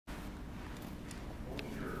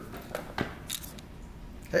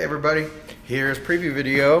Hey everybody, here's a preview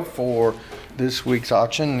video for this week's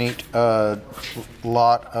auction. Neat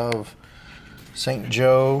lot of St.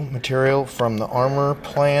 Joe material from the armor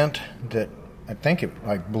plant that I think it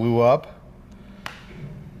like blew up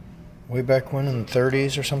way back when in the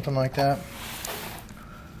 30s or something like that.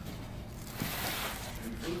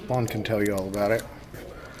 Vaughn can tell you all about it.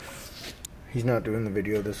 He's not doing the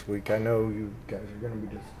video this week. I know you guys are going to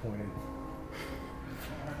be disappointed.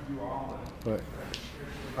 But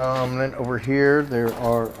then over here there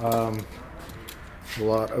are a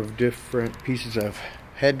lot of different pieces of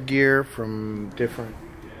headgear from different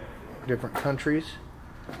countries.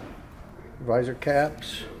 Visor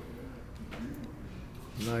caps.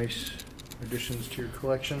 Nice additions to your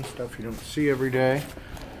collection. Stuff you don't see every day.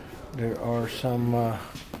 There are some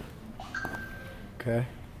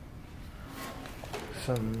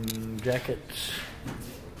some jackets.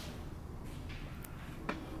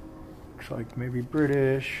 Looks like maybe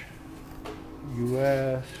British,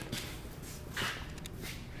 US.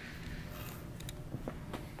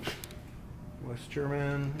 West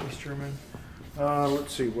German, East German.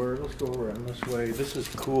 Let's see, let's go around this way. This is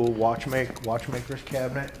cool watchmaker's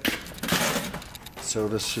cabinet. So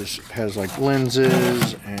this has like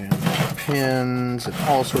lenses and pins and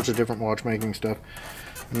all sorts of different watchmaking stuff.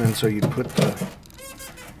 And then so you'd put the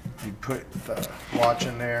watch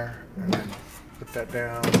in there and then put that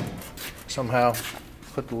down. Somehow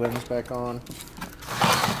put the lens back on.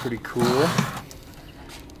 Pretty cool.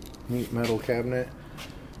 Neat metal cabinet.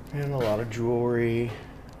 And a lot of jewelry.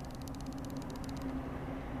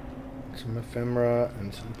 Some ephemera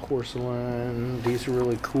and some porcelain. These are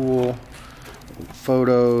really cool.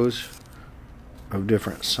 Photos of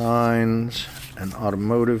different signs and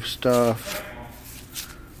automotive stuff.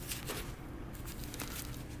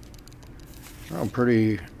 Oh,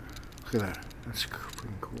 pretty. Look at that. That's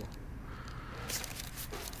pretty cool.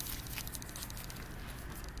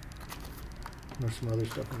 There's some other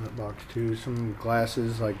stuff in that box too. Some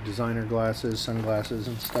glasses, like designer glasses, sunglasses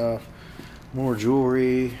and stuff. More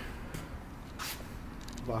jewelry.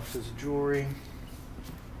 Boxes of jewelry.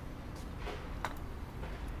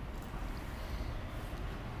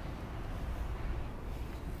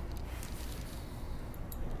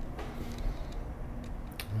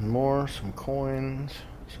 And more, some coins,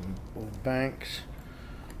 some old banks,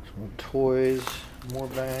 some old toys, more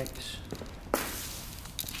banks.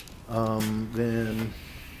 Then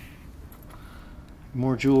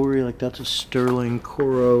more jewelry, like that's a sterling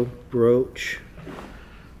Coro brooch.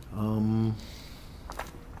 Some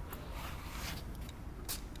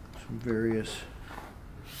various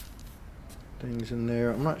things in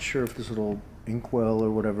there. I'm not sure if this little inkwell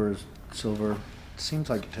or whatever is silver. It seems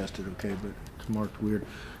like it tested okay, but it's marked weird.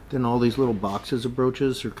 Then all these little boxes of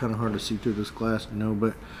brooches are kind of hard to see through this glass, I know,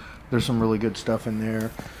 but there's some really good stuff in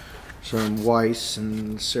there. Some Weiss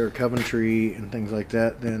and Sarah Coventry and things like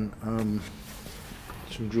that. Then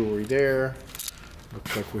some jewelry there.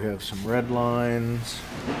 Looks like we have some red lines.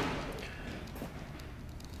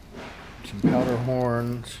 Some powder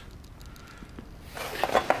horns.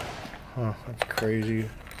 Huh, that's crazy.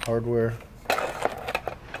 Hardware.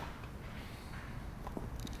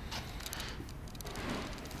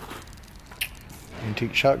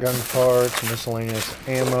 Antique shotgun parts, miscellaneous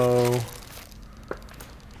ammo.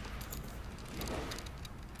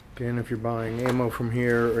 Again, if you're buying ammo from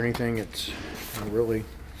here or anything, it's really,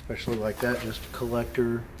 especially like that, just a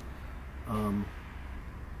collector.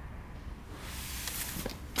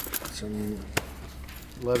 Some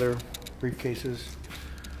leather briefcases.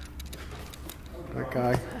 That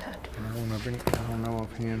guy, I don't know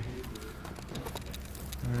offhand.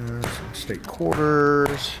 Some state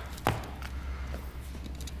quarters.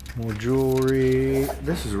 More jewelry.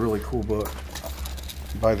 This is a really cool book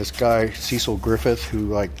by this guy Cecil Griffith, who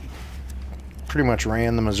like pretty much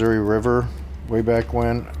ran the Missouri River way back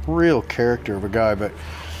when. Real character of a guy, but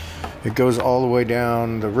it goes all the way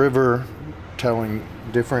down the river, telling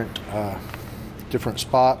different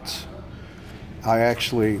spots. I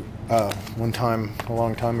actually one time a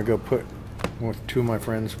long time ago with two of my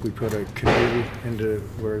friends, we put a canoe into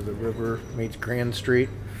where the river meets Grand Street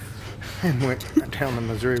and went down the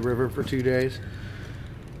Missouri River for 2 days.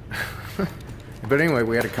 But anyway,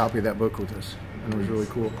 we had a copy of that book with us, and it was really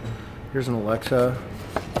cool. Here's an Alexa,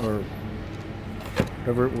 or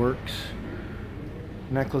whatever it works.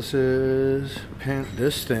 Necklaces, pin.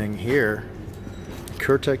 This thing here,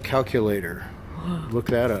 Curta calculator. Look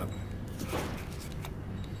that up.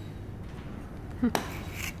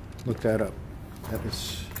 Look that up. That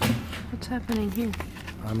is. What's happening here?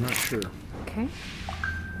 I'm not sure. Okay.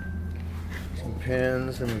 Some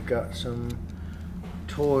pins, and we've got some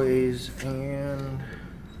toys and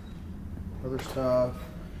other stuff.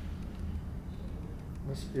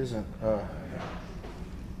 This isn't, there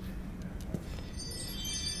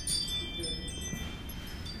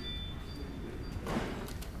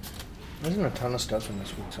isn't a ton of stuff in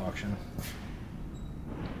this week's auction.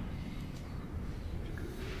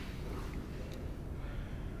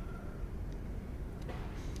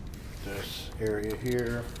 This area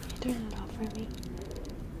here. Turn it off for me.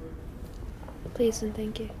 Please and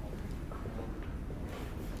thank you.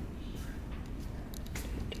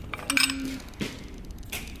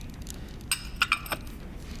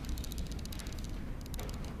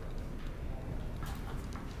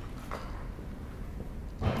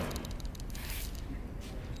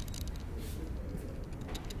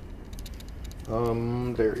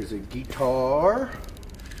 There is a guitar,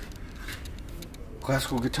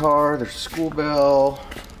 classical guitar, there's a school bell,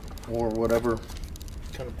 or whatever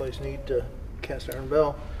kind of place need to cast iron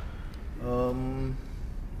bell.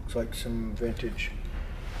 Looks like some vintage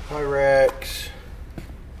Pyrex.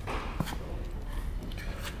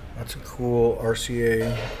 That's a cool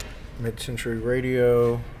RCA mid-century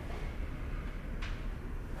radio.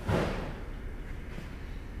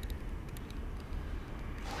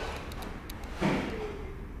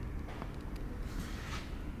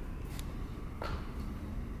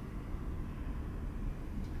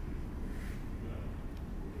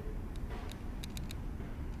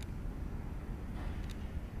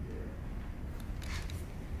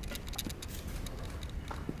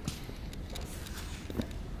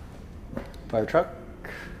 Fire truck,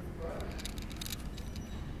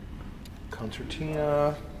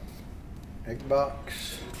 concertina, egg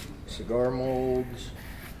box, cigar molds,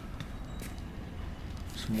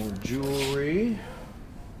 some more jewelry.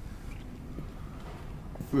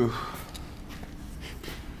 Ooh.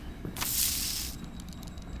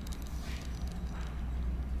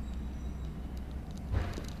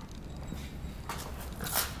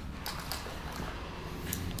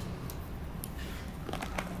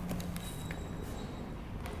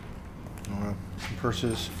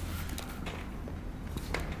 Purses.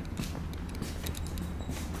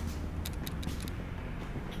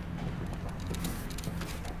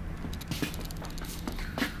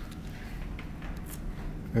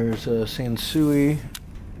 There's a Sansui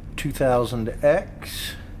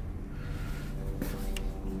 2000X.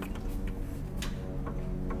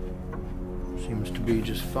 Seems to be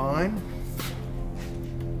just fine.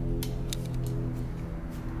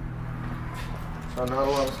 So not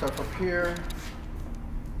a lot of stuff up here.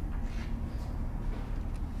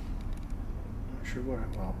 Sure what,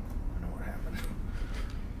 well, I know what happened.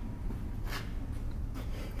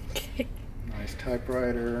 Nice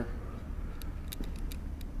typewriter.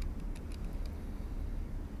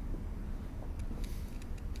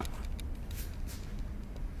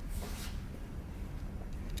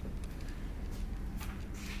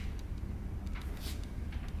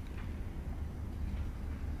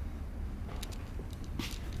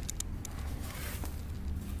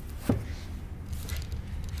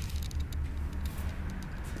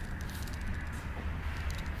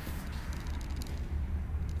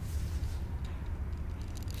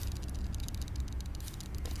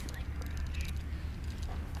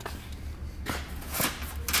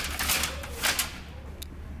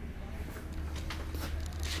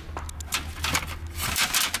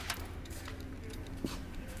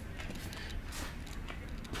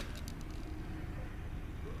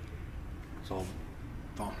 It's all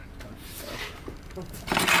fun.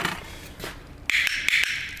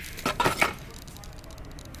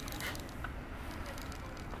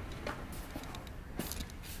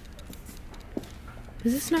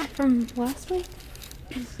 Is this not from last week?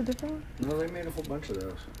 Is this a different one? No, they made a whole bunch of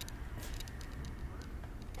those.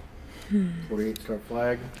 48 star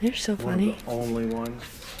flag. They're so One funny. of the only ones.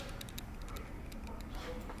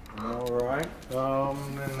 Alright.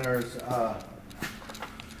 Then there's a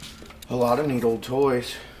lot of neat old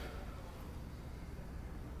toys.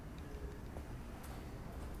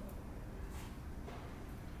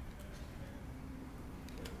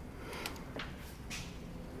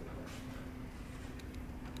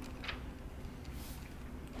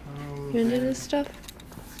 You into this stuff?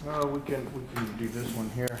 We can do this one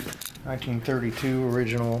here. 1932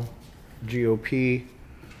 original GOP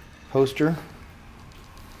poster.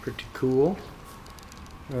 Pretty cool.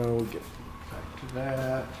 We'll get back to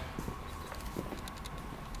that.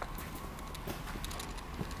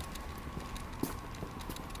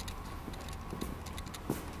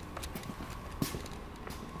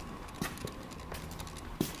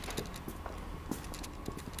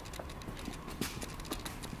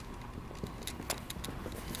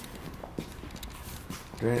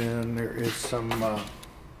 Then there is some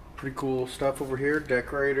pretty cool stuff over here.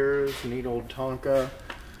 Decorators, neat old Tonka,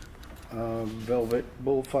 velvet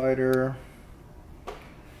bullfighter.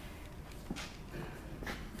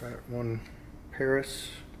 That one Paris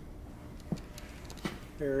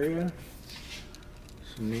area.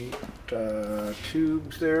 Some neat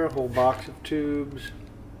tubes there, a whole box of tubes.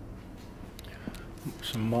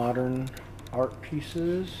 Some modern art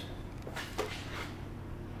pieces.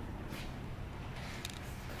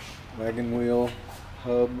 Wagon wheel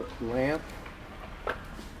hub lamp.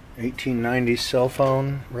 1890s cell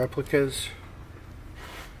phone replicas.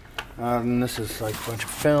 And this is like a bunch of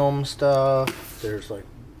film stuff. There's like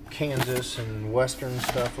Kansas and Western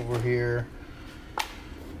stuff over here.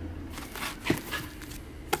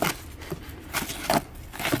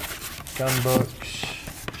 Gun books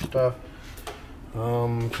stuff.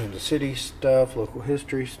 Kansas City stuff, local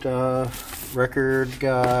history stuff, record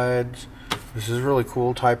guides. This is really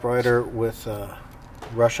cool typewriter with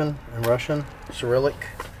Russian Cyrillic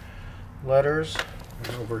letters.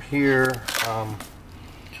 And over here,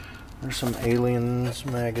 there's some Aliens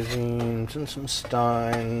magazines and some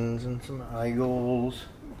Steins and some Eigels.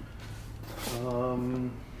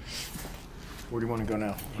 Where do you want to go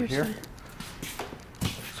now? Over here?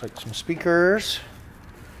 Looks like some speakers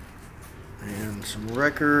and some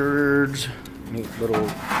records. Neat little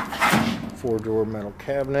 4-drawer metal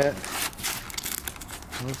cabinet.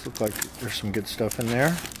 Those look like there's some good stuff in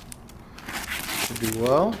there. Should do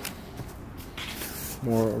well.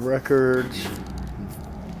 More records,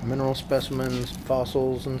 mineral specimens,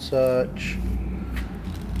 fossils and such.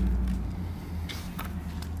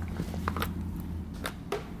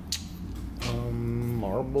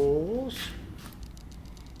 Marbles.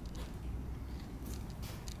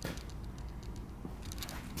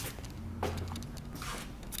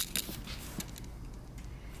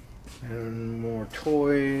 And more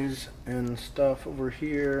toys and stuff over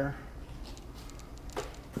here.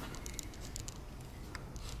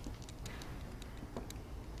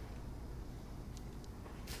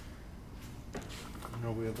 I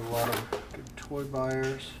know we have a lot of good toy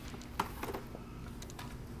buyers.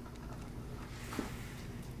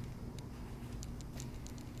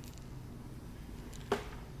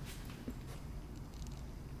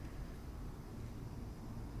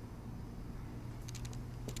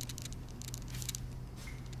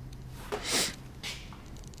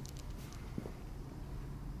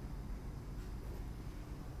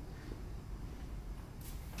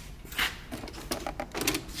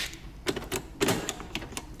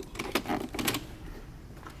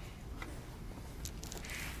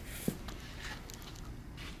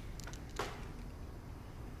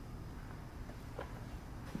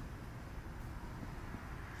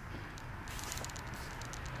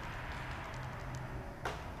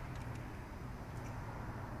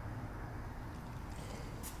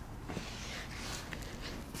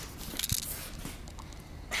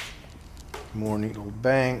 More neat old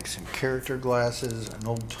banks and character glasses and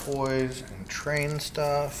old toys and train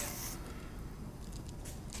stuff.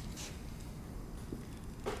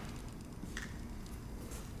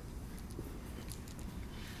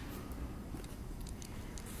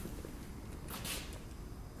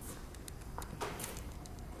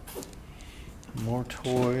 More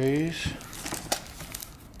toys.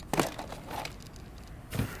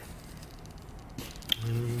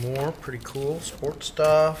 And more pretty cool sports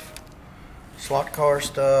stuff. Slot car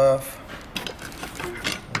stuff,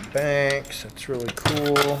 banks, that's really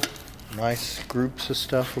cool. Nice groups of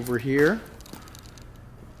stuff over here.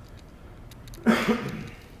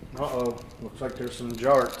 Uh-oh, looks like there's some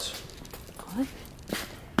jarts. What?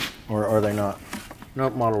 Or are they not?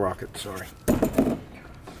 Nope, model rockets, sorry.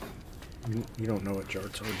 You don't know what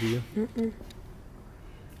jarts are, do you? Mm-mm.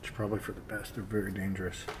 It's probably for the best, they're very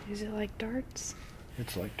dangerous. Is it like darts?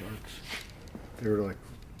 It's like darts. They were like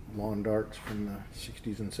lawn darts from the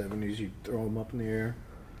 60s and 70s. You'd throw them up in the air.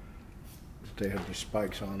 They had these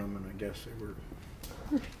spikes on them, and I guess they were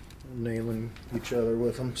nailing each other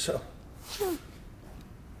with them, so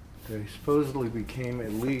they supposedly became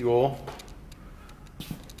illegal.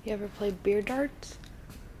 You ever play beer darts?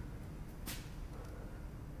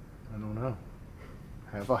 I don't know.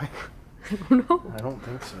 Have I? I don't know. I don't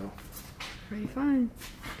think so. Pretty fun.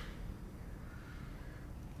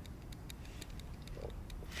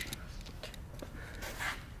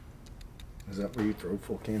 Is that where you throw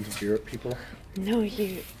full cans of beer at people? No,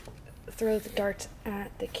 you throw the darts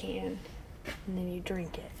at the can and then you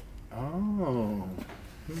drink it. Oh.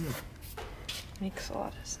 Makes a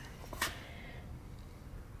lot of sense.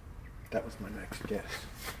 That was my next guess.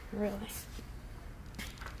 Really?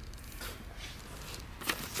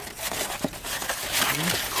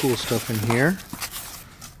 Cool stuff in here.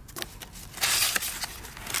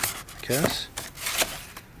 Tess.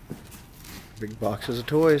 Big boxes of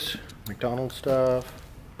toys, McDonald's stuff,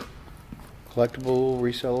 collectible,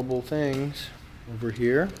 resellable things over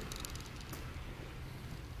here.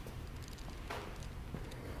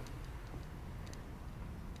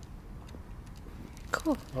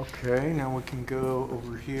 Cool. Okay, now we can go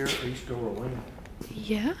over here. Are you still rolling?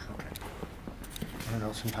 Yeah. Okay. I don't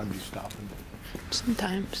know, sometimes you stop and...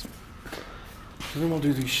 Sometimes. And then we'll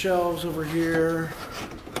do these shelves over here.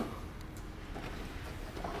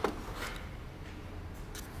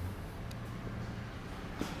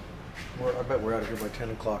 I bet we're out of here by 10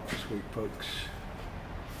 o'clock this week, folks.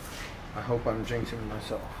 I hope I'm jinxing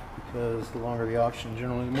myself, because the longer the auction,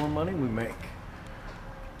 generally the more money we make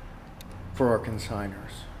for our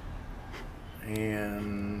consigners.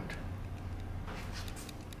 And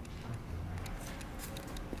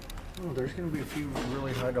oh, there's going to be a few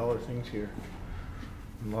really high dollar things here.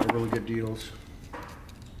 A lot of really good deals.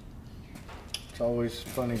 It's always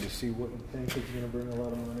funny to see what you think is going to bring a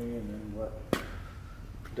lot of money and then what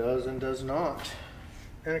does and does not.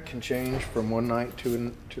 And it can change from one night to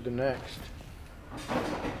the next.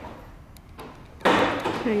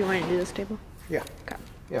 Oh, you want to do this table? Yeah. Okay.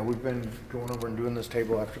 Yeah, we've been going over and doing this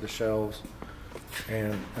table after the shelves,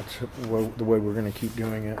 and that's the way we're going to keep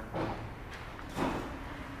doing it.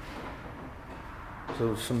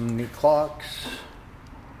 So some neat clocks,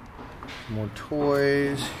 more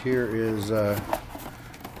toys. Here is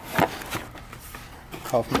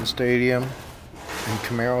Kauffman Stadium and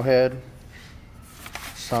Camaro Head,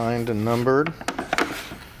 signed and numbered.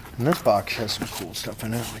 And this box has some cool stuff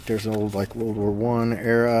in it. Like there's an old like World War I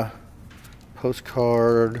era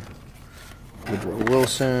postcard, Woodrow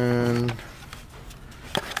Wilson.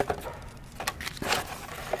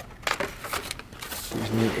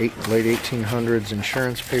 These neat late 1800s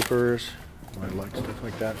insurance papers. I like stuff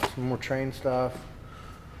like that. Some more train stuff.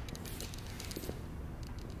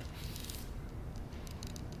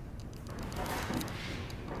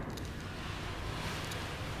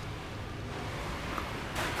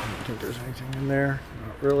 I don't think there's anything in there.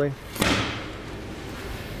 Not really.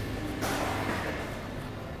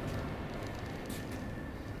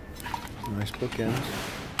 Nice bookends.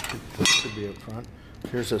 This should be up front.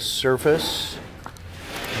 Here's a Surface.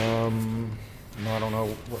 I don't know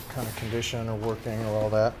what kind of condition or working or all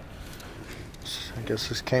that. I guess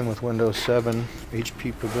this came with Windows 7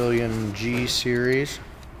 HP Pavilion G series.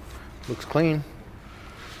 Looks clean.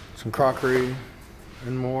 Some crockery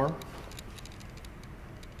and more.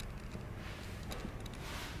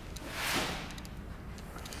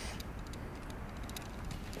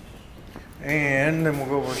 And then we'll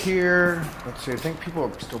go over here. Let's see, I think people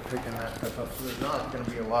are still picking that stuff up, so there's not going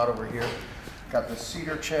to be a lot over here. Got the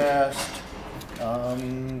cedar chest,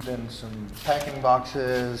 then some packing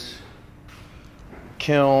boxes,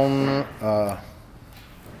 kiln, is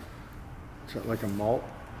that like a malt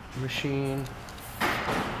machine,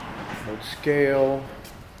 old scale,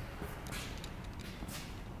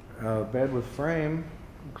 bed with frame,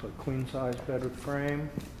 looks like queen size bed with frame.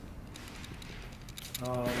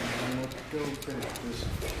 Let's go finish this.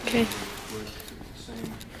 Okay. With the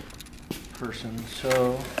same person.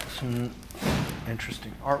 So, some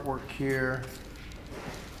interesting artwork here.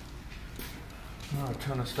 Oh, a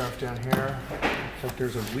ton of stuff down here. Looks like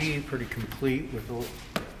there's a Wii pretty complete with all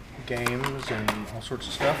games and all sorts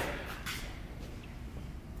of stuff.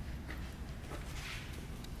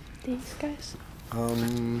 These guys?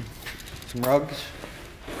 Some rugs.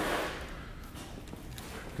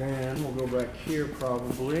 Then we'll go back here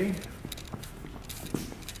probably.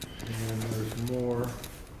 And there's more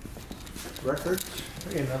records.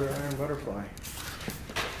 Hey, another Iron Butterfly.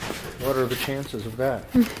 What are the chances of that?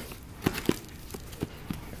 There's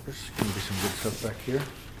going to be some good stuff back here.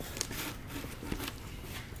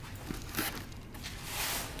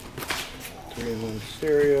 Three-in-one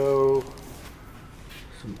stereo.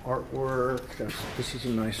 Some artwork. This is a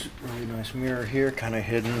nice, really nice mirror here, kind of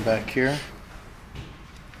hidden back here.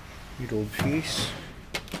 Neat old piece.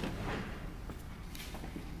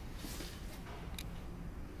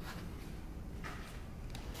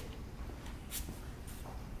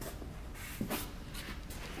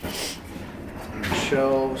 And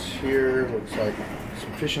shelves here, looks like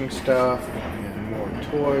some fishing stuff and more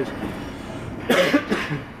toys.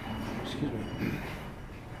 Excuse me.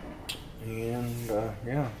 And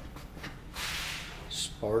yeah,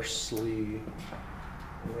 sparsely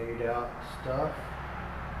laid out stuff.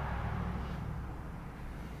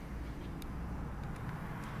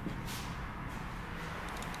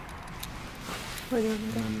 Where do you want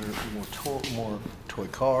to go? And there's more toy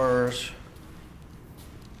cars.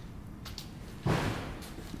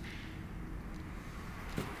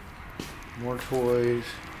 More toys.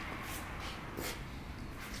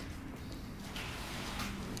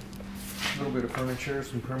 A little bit of furniture,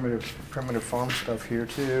 some primitive farm stuff here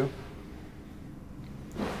too.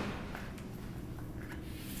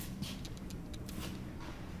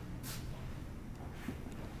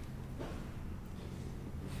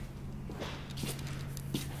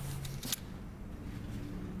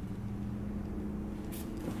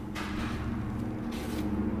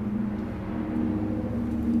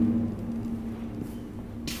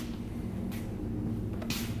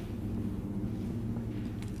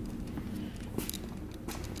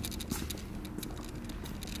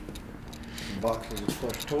 Boxes of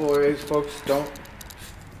plush toys. Folks, don't,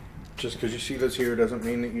 just because you see this here doesn't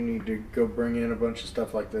mean that you need to go bring in a bunch of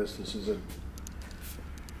stuff like this. This is a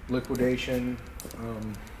liquidation,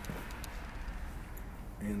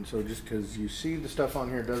 and so just because you see the stuff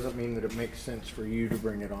on here doesn't mean that it makes sense for you to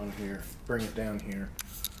bring it on here, bring it down here.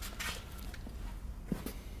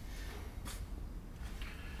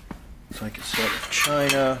 It's like a set of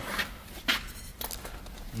China,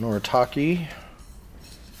 Noritake.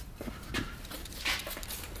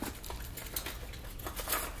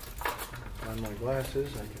 My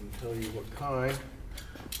glasses, I can tell you what kind.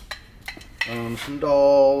 Some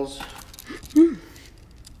dolls.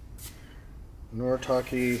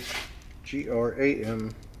 Noritake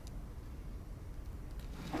GRAM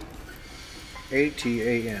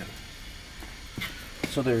ATAN.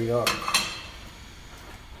 So there you are.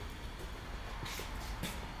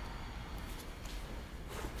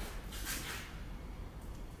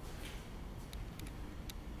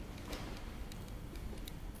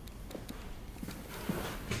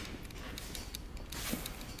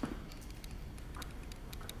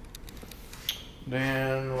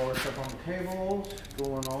 Then roll it up on the tables,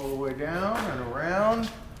 going all the way down and around.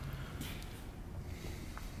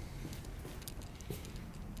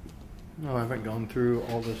 No, I haven't gone through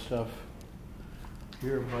all this stuff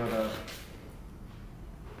here, but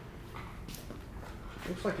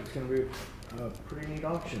looks like it's going to be a pretty neat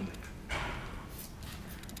auction.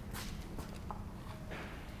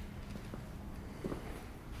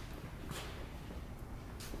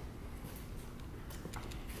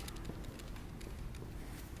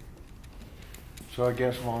 So I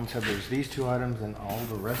guess Vaughn said there's these two items and all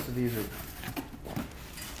the rest of these are.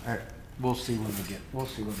 All right, we'll see when we get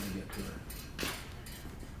to it.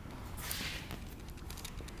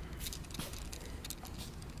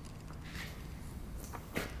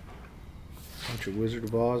 Bunch of Wizard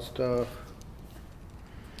of Oz stuff.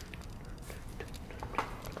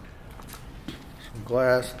 Some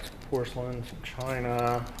glass, porcelain, some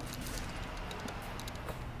china.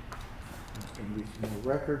 There's gonna be some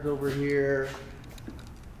more records over here.